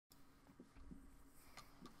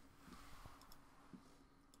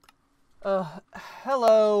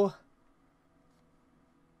Hello.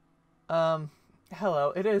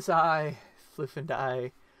 Hello. It is I,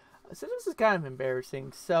 FloofNDie. So this is kind of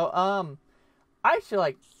embarrassing. I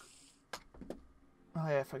actually oh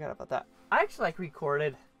yeah, I forgot about that. I actually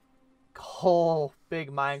recorded a whole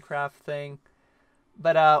big Minecraft thing,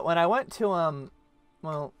 but when I went to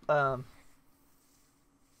well,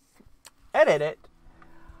 edit it,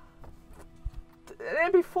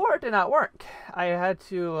 and before it did not work. I had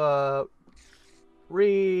to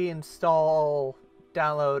reinstall,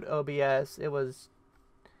 download OBS. It was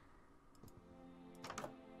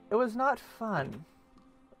not fun.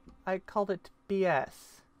 I called it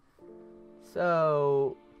BS.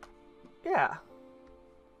 So, yeah.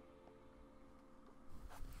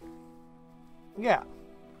 Yeah.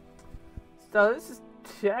 So this is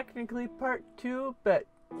technically part 2, but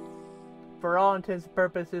for all intents and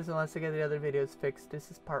purposes, unless I get the other videos fixed, this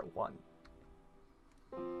is part 1.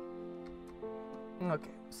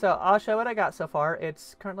 Okay, so I'll show what I got so far.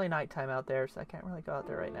 It's currently nighttime out there, so I can't really go out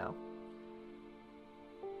there right now.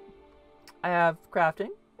 I have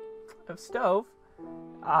crafting, I have a stove,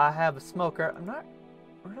 I have a smoker. I'm not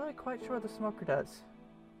really quite sure what the smoker does.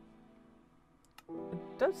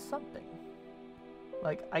 It does something.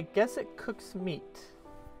 Like, I guess it cooks meat.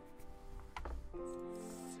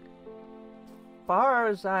 Far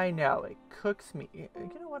as I know, it cooks meat. You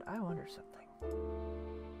know what? I wonder something.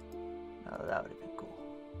 Oh, that would have been cool.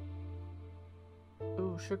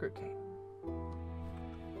 Ooh, sugarcane.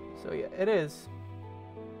 So yeah, it is.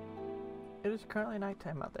 It is currently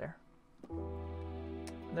nighttime out there.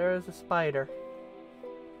 There is a spider.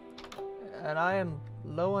 And I am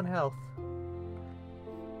low on health.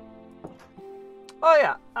 Oh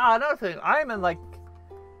yeah, another thing. I'm in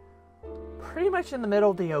pretty much in the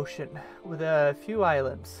middle of the ocean with a few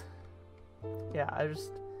islands. Yeah,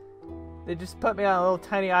 they just put me on a little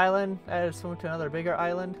tiny island. I just went to another bigger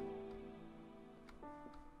island.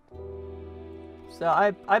 So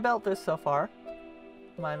I built this so far.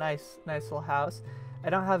 My nice little house.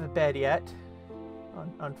 I don't have a bed yet,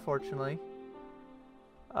 unfortunately.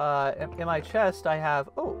 In my chest I have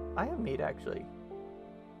meat actually.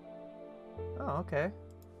 Oh, okay.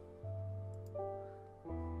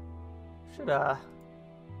 Should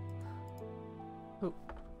ooh,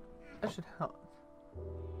 that should help.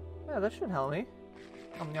 Yeah, that should help me.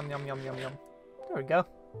 Yum yum yum yum yum yum. There we go.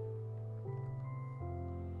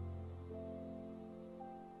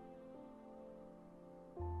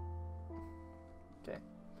 Okay.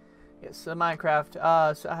 Yes, so Minecraft.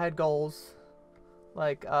 So I had goals.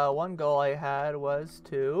 One goal I had was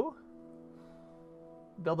to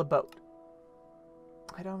build a boat.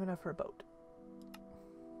 I don't have enough for a boat.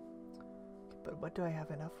 But what do I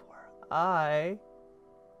have enough for? I'm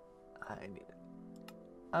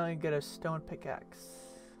gonna get a stone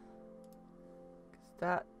pickaxe. Because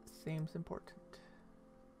that seems important.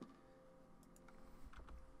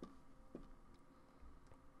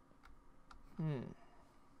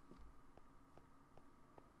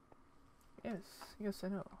 Yes, I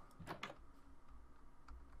know.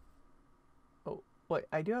 Oh, wait,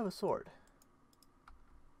 I do have a sword.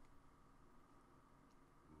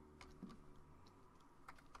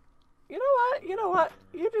 You know what?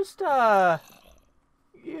 You just,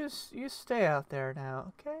 you stay out there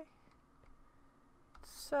now, okay?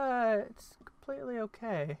 It's completely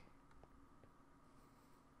okay.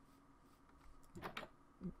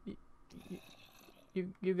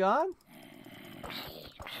 You gone?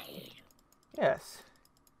 Yes.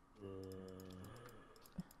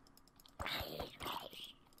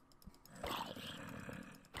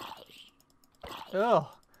 Ugh.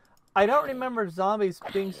 I don't remember zombies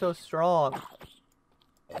being so strong.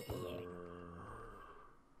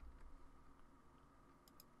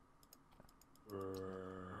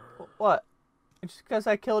 What? Just because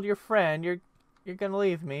I killed your friend, you're gonna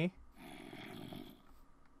leave me?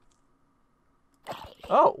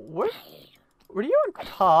 Oh, were you on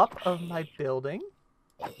top of my building?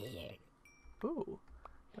 Ooh,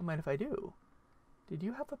 don't mind if I do. Did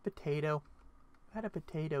you have a potato? You had a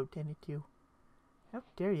potato, didn't you? How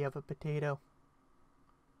dare you have a potato?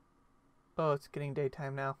 Oh, it's getting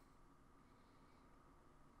daytime now.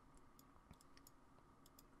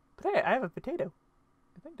 But hey, I have a potato.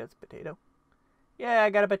 I think that's a potato. Yeah, I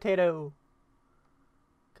got a potato.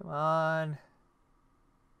 Come on.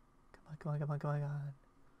 Come on. Come on.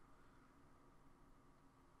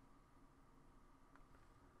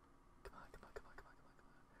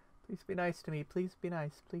 Please be nice to me. Please be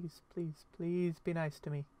nice. Please be nice to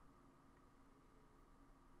me.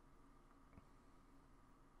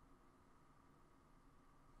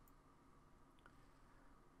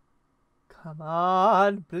 Come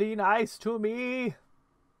on, be nice to me.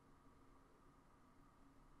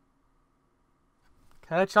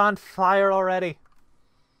 Catch on fire already.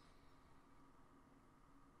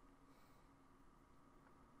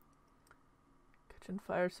 Catch on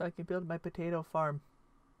fire so I can build my potato farm.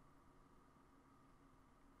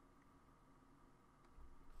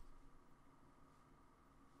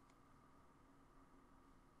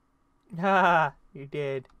 Ha, you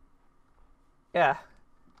did. Yeah.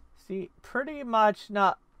 See, pretty much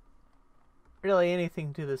not really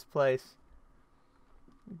anything to this place.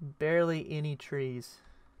 Barely any trees.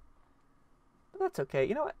 But that's okay.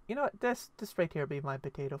 You know what? You know what? This right here will be my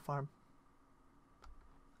potato farm.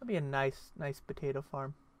 It'll be a nice potato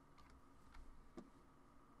farm.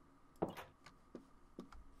 Make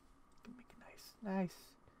a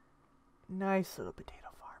nice little potato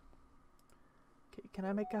farm. Okay, can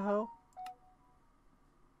I make a hoe?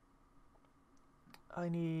 I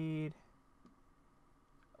need,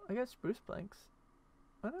 I guess, spruce planks.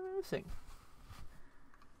 What am I missing?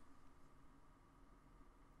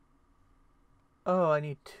 Oh, I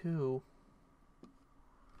need 2.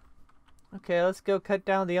 Okay, let's go cut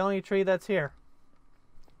down the only tree that's here.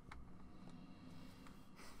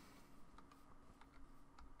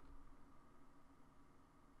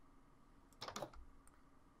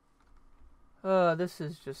 Oh, this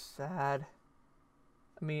is just sad.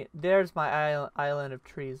 I mean, there's my island of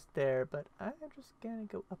trees there, but I'm just gonna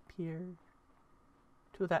go up here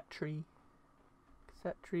to that tree. Cause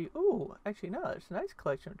that tree, ooh, actually no, there's a nice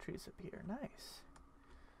collection of trees up here. Nice.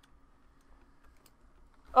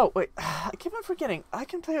 Oh, wait, I keep on forgetting. I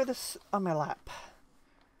can play with this on my lap.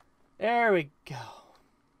 There we go.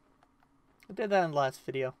 I did that in the last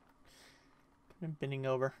video. I'm bending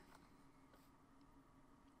over.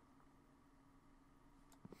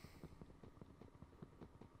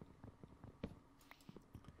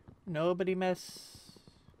 Nobody mess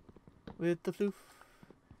with the floof,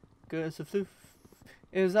 'cause the floof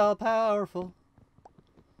is all powerful.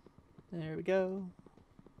 There we go.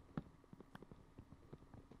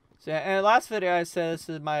 So, in the last video I said this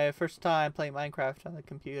is my first time playing Minecraft on the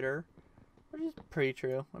computer, which is pretty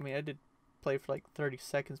true. I mean, I did play for like 30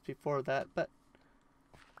 seconds before that, but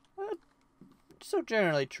so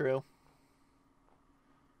generally true.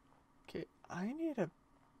 Okay, I need a...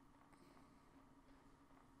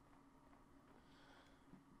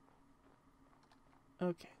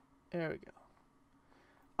 Okay, there we go.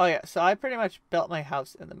 Oh yeah, so I pretty much built my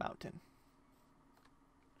house in the mountain.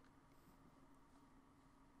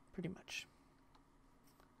 Pretty much.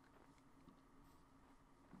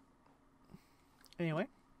 Anyway,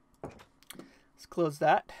 let's close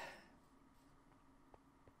that.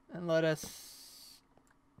 And let us...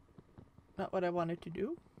 Not what I wanted to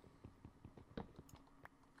do.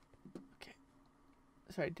 Okay.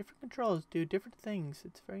 Sorry, different controls do different things.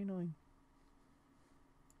 It's very annoying.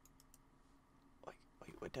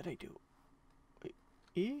 Wait, what did I do? Wait,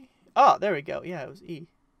 E? Oh, there we go. Yeah, it was E.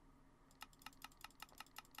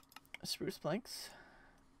 Spruce planks.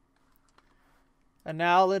 And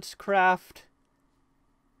now let's craft...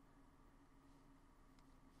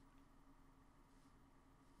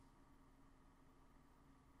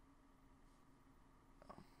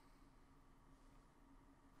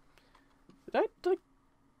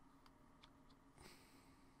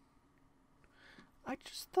 I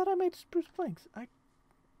just thought I made spruce planks.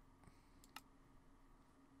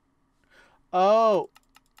 Oh.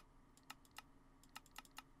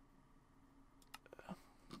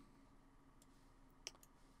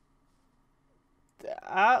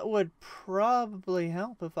 That would probably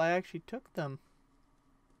help if I actually took them.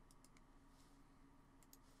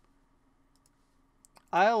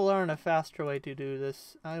 I'll learn a faster way to do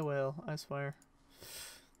this. I will, I swear.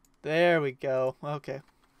 There we go. Okay.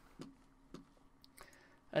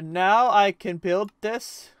 And now I can build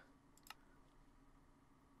this.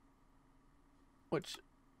 Which...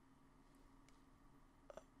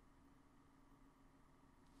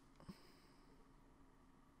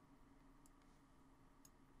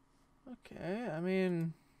 Okay, I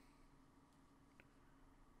mean...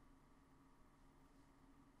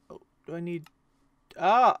 Oh, do I need...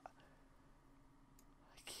 Ah!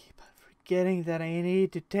 I keep on forgetting that I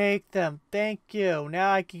need to take them. Thank you.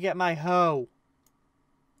 Now I can get my hoe.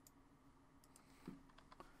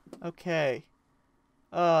 Okay.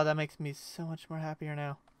 Oh, that makes me so much more happier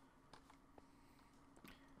now.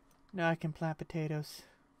 Now I can plant potatoes.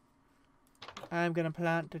 I'm gonna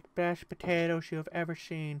plant the best potatoes you have ever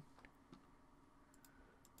seen.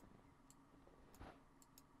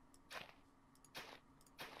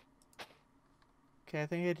 Okay, I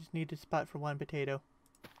think I just need a spot for one potato.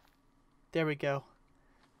 There we go.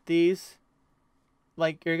 These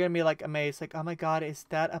like, you're gonna be like amazed, like, oh my god, is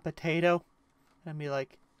that a potato? And I'd be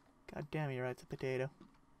like, god damn, you're right, it's a potato.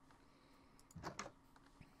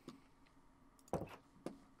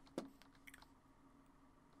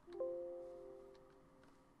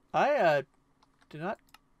 I did not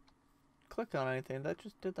click on anything. That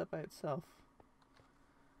just did that by itself.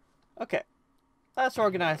 Okay, let's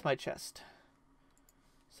organize my chest.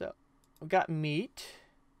 So, we got meat.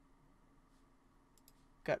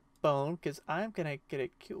 Got bone, because I'm gonna get a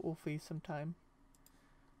cute wolfie sometime.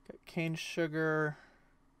 Got cane sugar.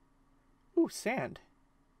 Ooh, sand.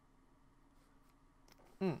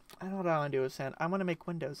 I don't know what I want to do with sand. I want to make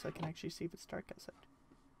windows so I can actually see if it's dark outside.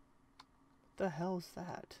 What the hell is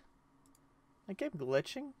that? I game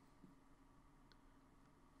glitching?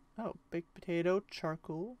 Oh, baked potato,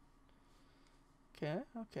 charcoal. Okay,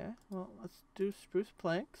 okay. Well, let's do spruce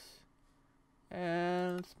planks.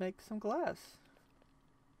 And let's make some glass.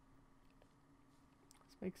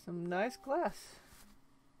 Let's make some nice glass.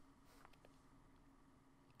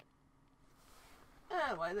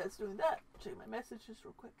 And while that's doing that, check my messages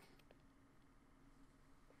real quick.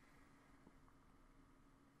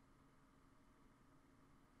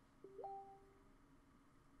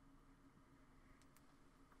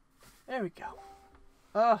 There we go.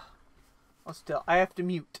 Oh, still, I have to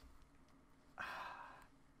mute.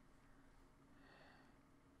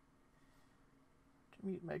 To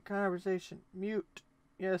mute my conversation. Mute.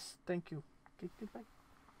 Yes, thank you. Okay, goodbye.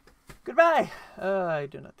 Goodbye! I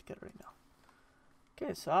do not get it right now.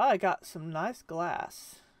 Okay, so I got some nice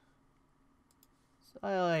glass. So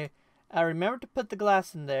I remembered to put the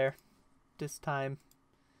glass in there this time.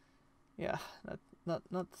 Yeah, not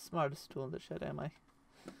the smartest tool in the shed, am I?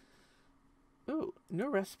 Ooh, new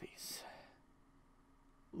recipes.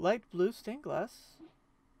 Light blue stained glass.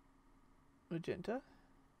 Magenta.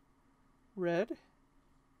 Red.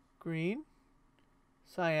 Green.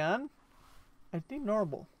 Cyan. I need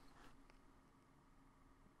normal.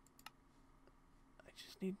 I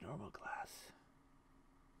just need normal glass.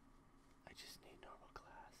 I just need normal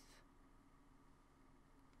glass.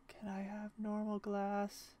 Can I have normal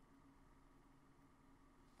glass?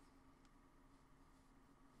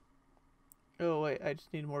 Oh wait, I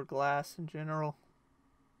just need more glass in general.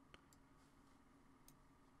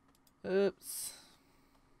 Oops.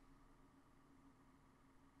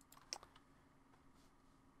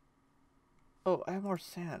 Oh, I have more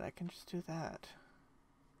sand. I can just do that.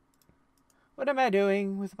 What am I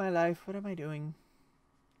doing with my life? What am I doing?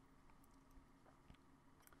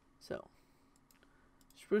 So,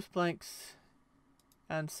 spruce planks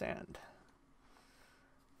and sand.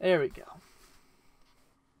 There we go.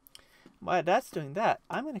 While that's doing that,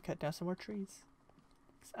 I'm going to cut down some more trees.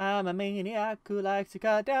 'Cause I'm a maniac who likes to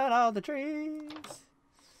cut down all the trees.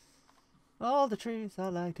 All the trees I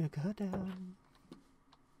like to cut down.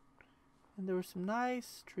 And there were some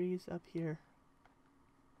nice trees up here.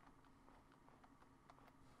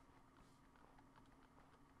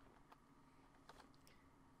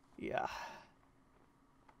 Yeah.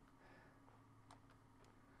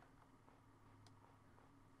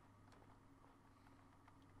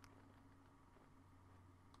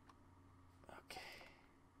 Okay.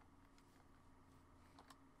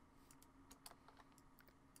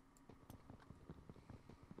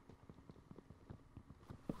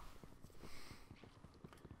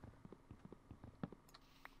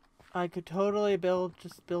 I could totally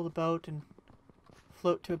just build a boat and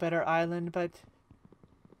float to a better island, but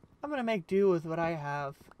I'm gonna make do with what I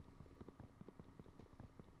have.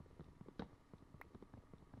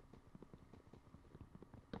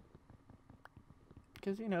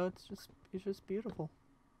 Because, you know, it's just beautiful.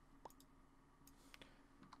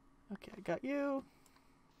 Okay, I got you.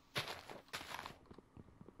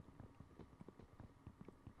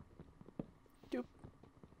 Doop.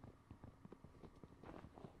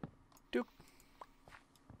 Doop.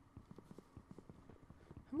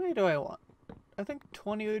 How many do I want? I think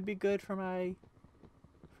 20 would be good for my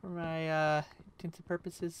intents and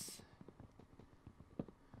purposes.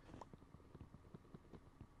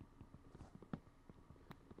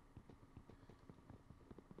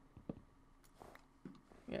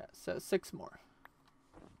 Yeah, so 6 more.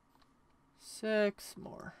 6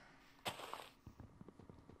 more.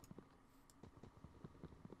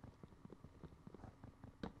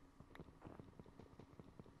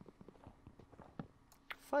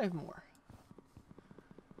 Five more.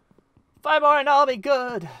 5 more and I'll be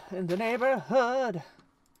good in the neighborhood.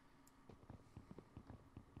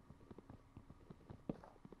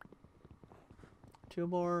 Two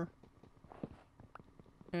more.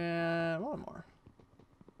 And 1 more.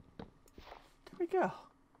 There we go.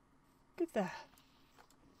 Look at that.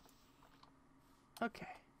 Okay.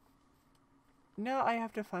 Now I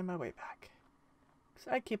have to find my way back. Because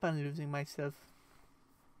I keep on losing myself.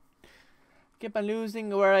 Keep on losing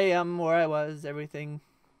where I am, where I was, everything.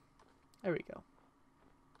 There we go.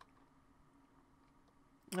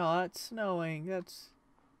 Oh, it's snowing. That's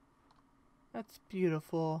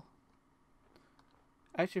beautiful.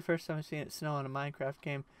 Actually, first time I've seen it snow in a Minecraft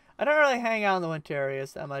game. I don't really hang out in the winter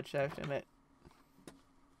areas that much, I have to admit.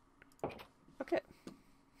 Okay.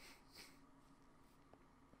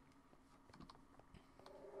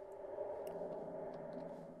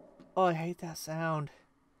 Oh, I hate that sound.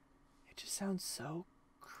 It just sounds so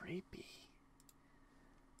creepy.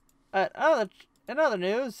 In other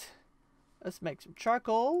news, let's make some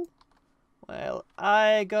charcoal. Well,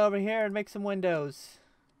 I go over here and make some windows.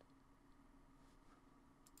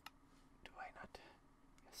 Do I not?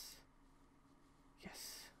 Yes.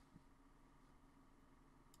 Yes.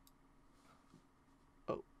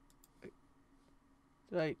 Oh. Wait.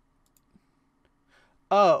 Did I?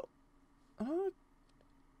 Oh.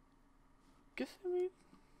 Guess I mean.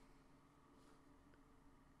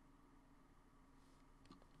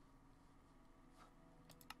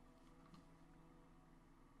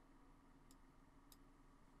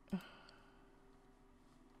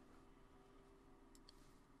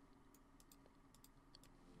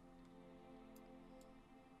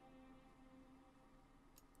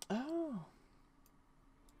 Oh.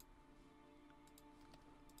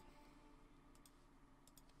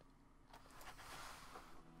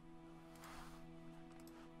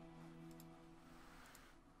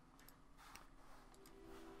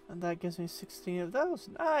 And that gives me 16 of those.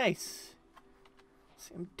 Nice.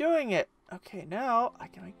 See, I'm doing it. Okay, now I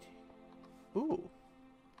can make... Ooh.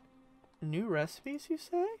 New recipes, you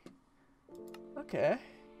say? Okay.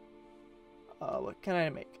 What can I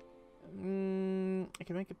make? I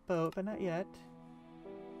can make a boat, but not yet.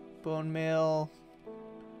 Bone meal.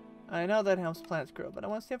 I know that helps plants grow, but I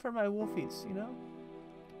want to stand for my wolfies, you know?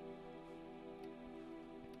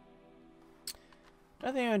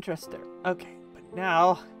 Nothing of interest there. Okay, but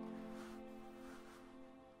now...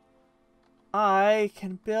 I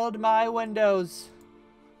can build my windows.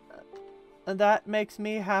 And that makes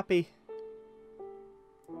me happy.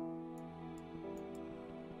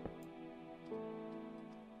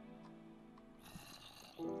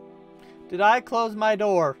 Did I close my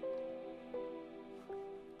door?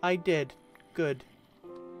 I did. Good.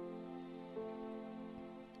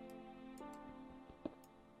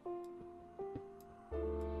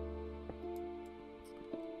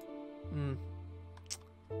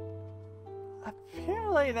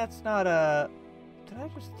 Apparently that's not a... Did I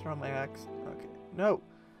just throw my axe? Okay. No.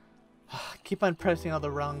 Keep on pressing all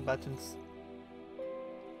the wrong buttons.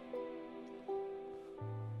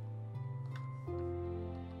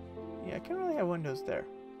 Yeah, I can't really have windows there.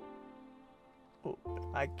 Oh,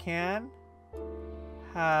 I can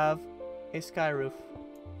have a sky roof.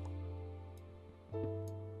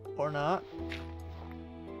 Or not.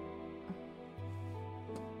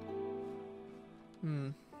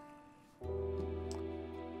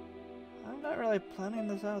 I'm not really planning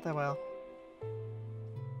this out that well.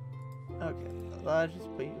 Okay, I'll just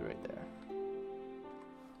put you right there.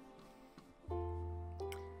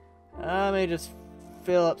 Let me just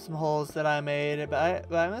fill up some holes that I made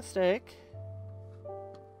by mistake.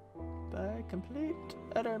 By complete,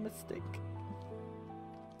 utter mistake.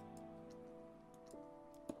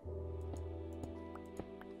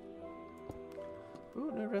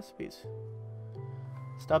 Ooh, new recipes.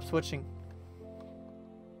 Stop switching.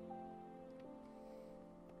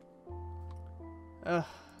 Ugh.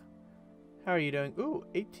 How are you doing? Ooh,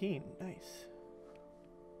 18. Nice.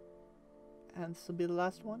 And this will be the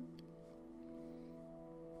last one.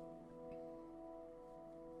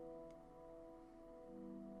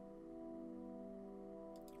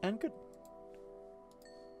 And good.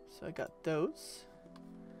 So I got those.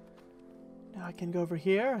 Now I can go over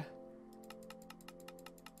here.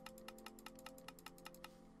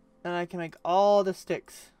 And I can make all the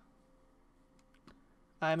sticks.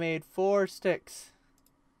 I made 4 sticks.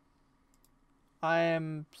 I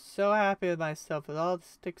am so happy with myself with all the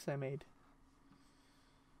sticks I made.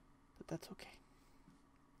 But that's okay.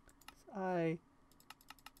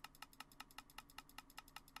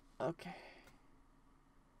 Okay.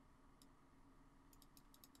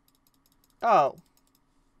 Oh.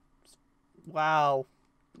 Wow.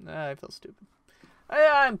 I feel stupid.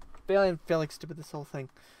 I'm feeling stupid this whole thing.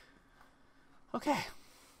 Okay.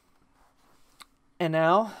 And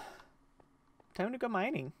now, time to go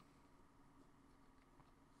mining.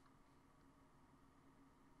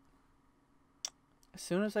 As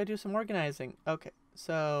soon as I do some organizing. Okay,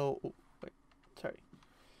 so... Oh, wait, sorry.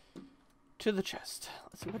 to the chest.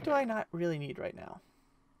 Let's see, what do I not really need right now?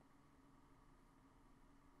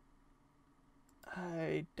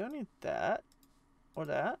 I don't need that. Or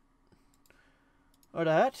that. Or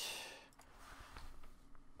that.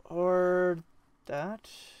 Or that.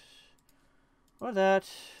 Or that.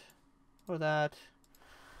 Or that.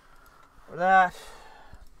 Or that.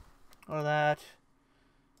 Or that.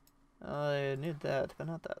 I need that, but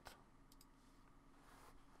not that.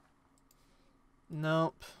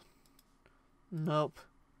 Nope. Nope.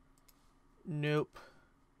 Nope.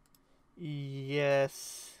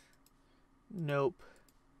 Yes. Nope.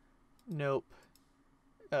 Nope.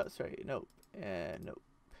 Oh, sorry. Nope. And nope.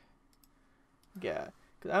 Yeah.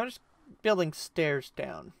 Because I'm just building stairs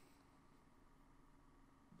down.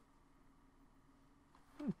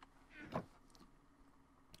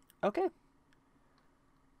 Okay.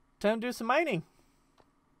 Time to do some mining.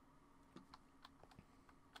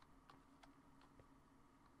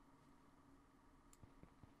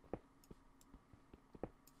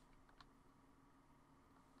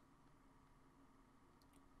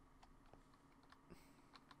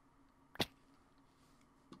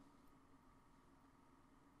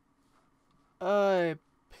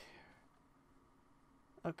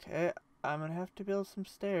 Okay, I'm gonna have to build some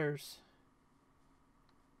stairs.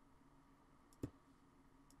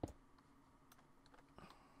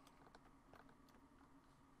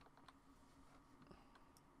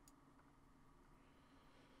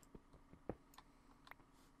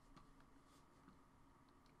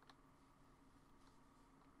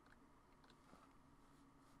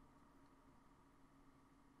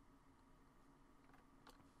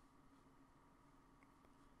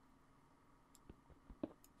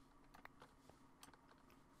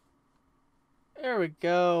 There we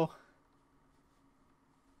go.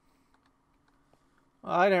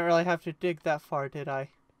 Well, I didn't really have to dig that far, did I?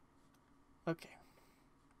 Okay.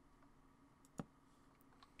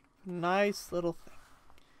 Nice little thing.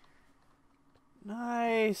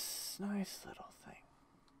 Nice little thing.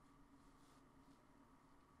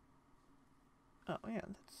 Oh, yeah,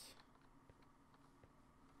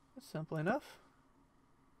 that's simple enough.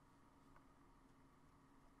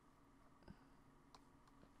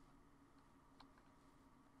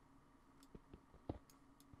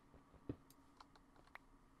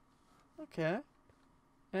 Okay.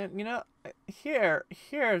 And, you know,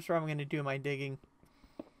 here's where I'm going to do my digging.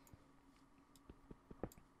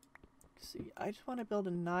 See, I just want to build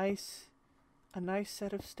a nice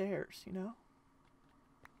set of stairs, you know?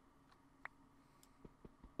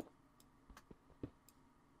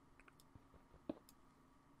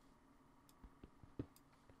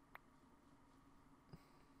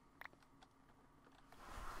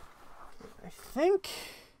 I think...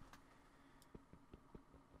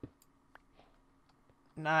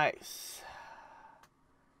 Nice.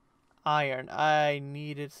 Iron. I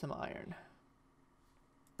needed some iron.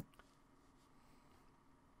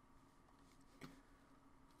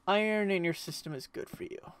 Iron in your system is good for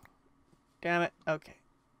you. Damn it. Okay.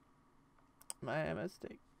 My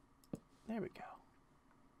mistake. There we go.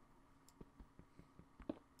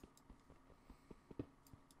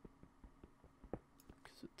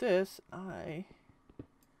 Because with this, I can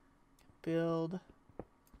build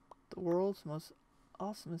the world's most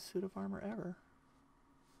awesomest suit of armor ever.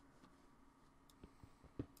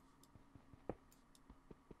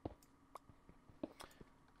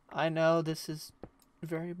 I know this is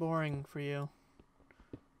very boring for you,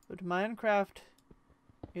 but Minecraft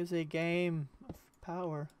is a game of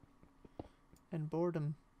power and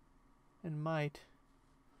boredom and might.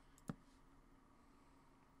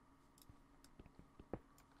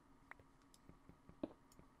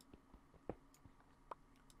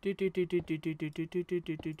 Do do do do do do do do do do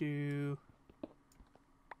do do do.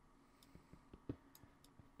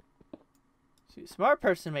 See, a smart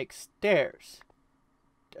person makes stairs.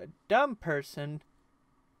 A dumb person,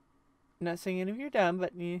 not saying any of you are dumb,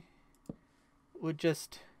 but you would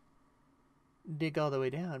just dig all the way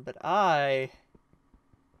down. But I'm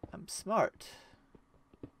smart.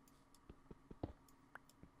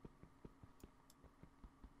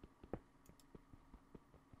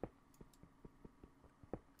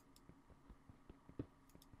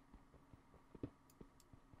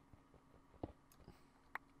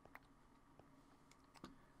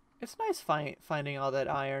 It's nice finding all that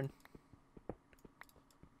iron.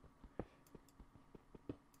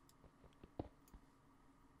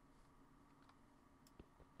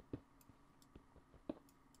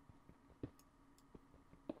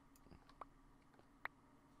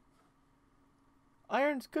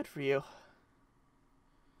 Iron's good for you.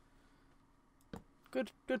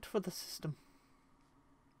 Good for the system.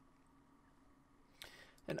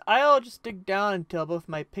 And I'll just dig down until both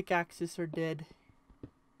my pickaxes are dead.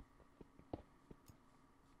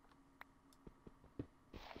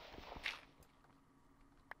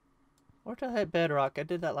 Or to hit bedrock. I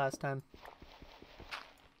did that last time.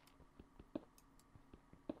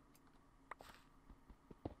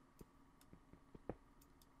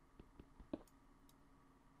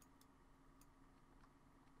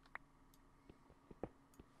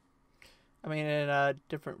 I mean, in a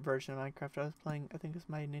different version of Minecraft I was playing. I think it's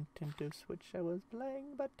my Nintendo Switch I was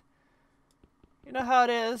playing, but you know how it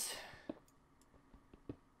is.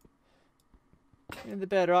 In the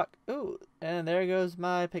bedrock. Ooh, and there goes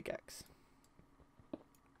my pickaxe.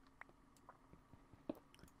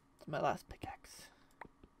 It's my last pickaxe.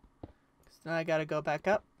 So now I gotta go back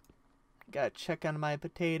up. Gotta check on my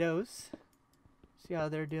potatoes. See how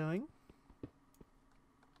they're doing.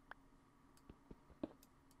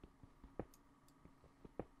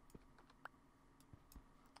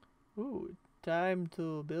 Ooh, time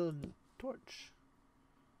to build a torch.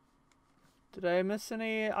 Did I miss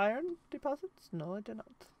any iron deposits? No, I did not.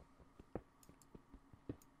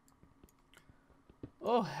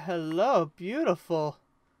 Oh, hello, beautiful.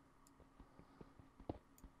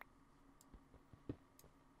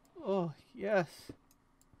 Oh, yes.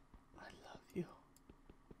 I love you.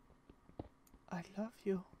 I love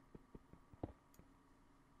you.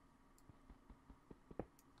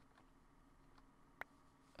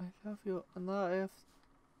 I love you.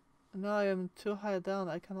 And now I am too high down.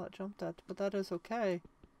 I cannot jump that, but that is okay.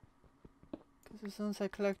 Because as soon as I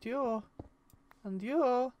collect you and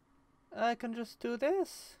you, I can just do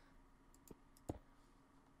this.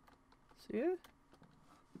 See?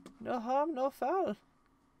 No harm, no foul.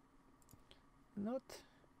 Not.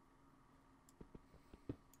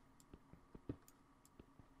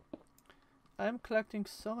 I'm collecting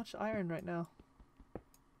so much iron right now.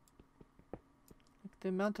 Like the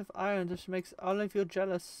amount of iron just makes all of you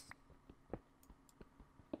jealous.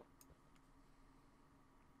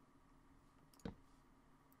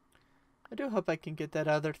 I do hope I can get that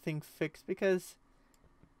other thing fixed because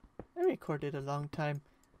I recorded a long time.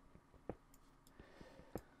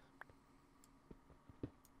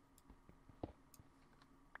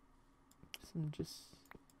 Some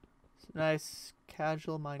nice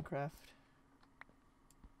casual Minecraft.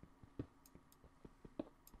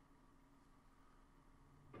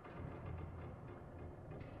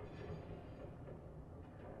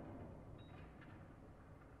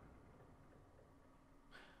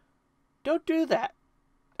 Don't do that.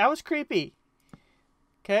 That was creepy.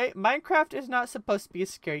 Okay? Minecraft is not supposed to be a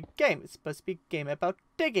scary game. It's supposed to be a game about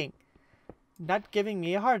digging. Not giving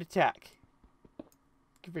me a heart attack.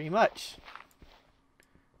 Thank you very much.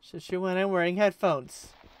 So she went in wearing headphones.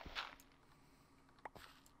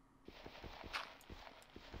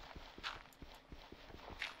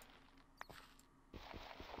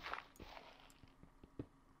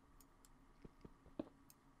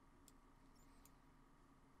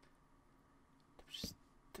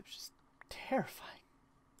 That was just terrifying.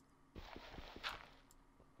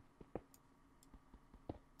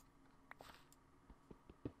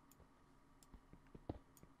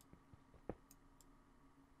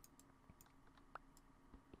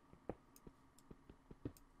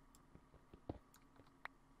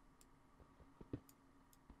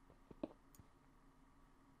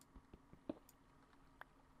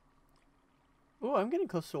 Oh, I'm getting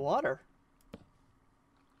close to water.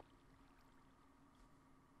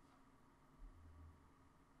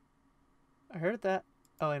 I heard that.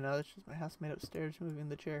 Oh, I know. That's just my housemate upstairs moving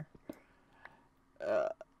the chair.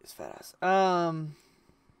 It's fat ass.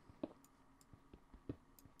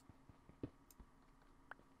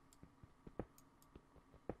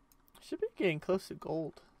 Should be getting close to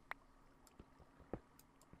gold.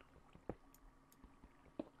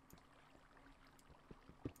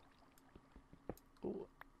 Ooh.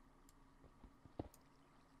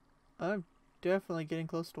 I'm definitely getting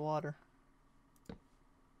close to water.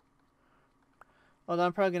 Although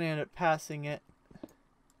I'm probably going to end up passing it.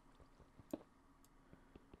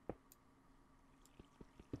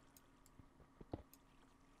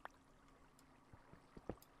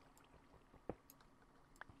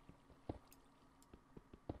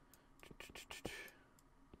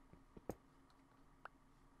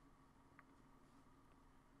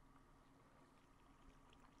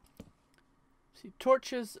 See,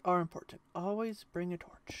 torches are important. Always bring a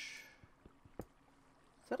torch.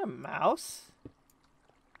 Is that a mouse?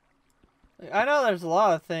 I know there's a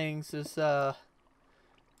lot of things this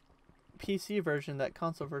PC version that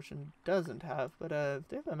console version doesn't have, but if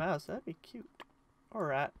they have a mouse, that'd be cute. Or a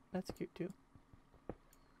rat, that's cute too.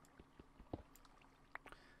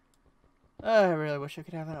 I really wish I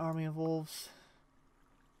could have an army of wolves.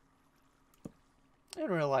 In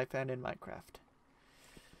real life and in Minecraft.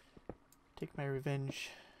 Take my revenge.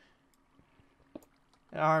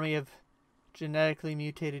 An army of genetically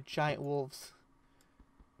mutated giant wolves.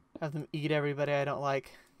 Have them eat everybody I don't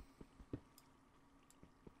like.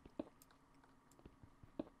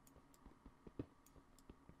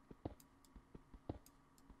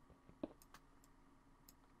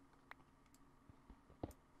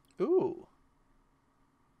 Ooh.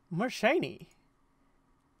 More shiny.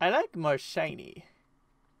 I like more shiny.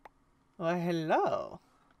 Why, hello.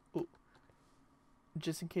 Ooh.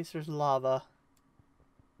 Just in case there's lava.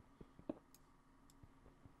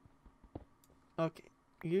 Okay.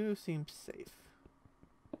 You seem safe.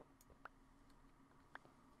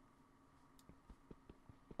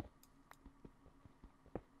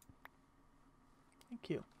 Thank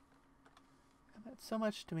you. That meant so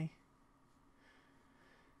much to me.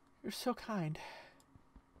 You're so kind.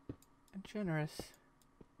 And generous.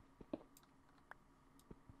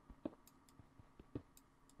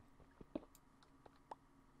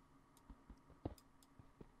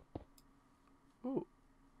 Ooh.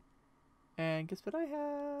 And guess what I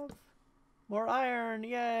have? More iron,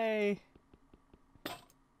 yay!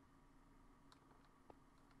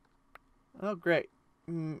 Oh, great.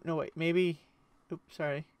 No, wait, maybe... Oops,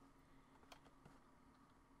 sorry.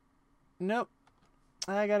 Nope.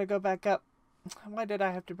 I gotta go back up. Why did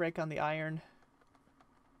I have to break on the iron?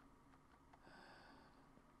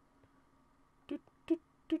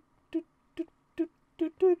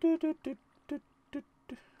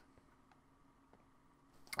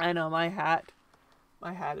 I know, my hat.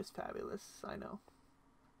 My hat is fabulous, I know.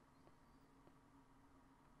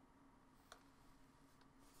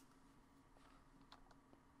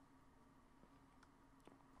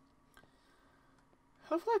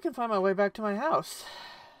 Hopefully I can find my way back to my house.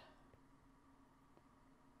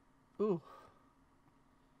 Ooh.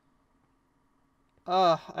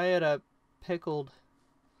 I had a pickled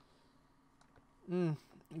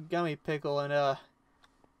gummy pickle and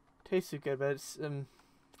tasted good, but it's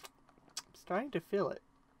starting to feel it.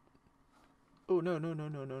 Oh no.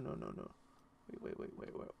 Wait,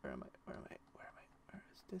 where am I? Where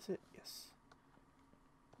is this it? Yes.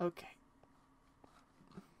 Okay.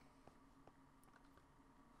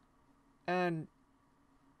 And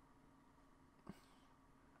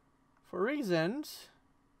for reasons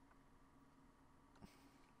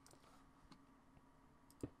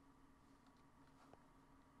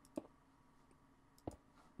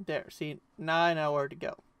there, see, now I know where to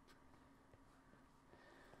go.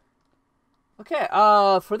 Okay,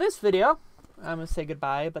 for this video, I'm gonna say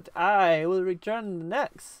goodbye, but I will return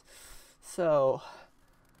next. So,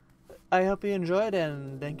 I hope you enjoyed,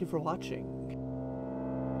 and thank you for watching.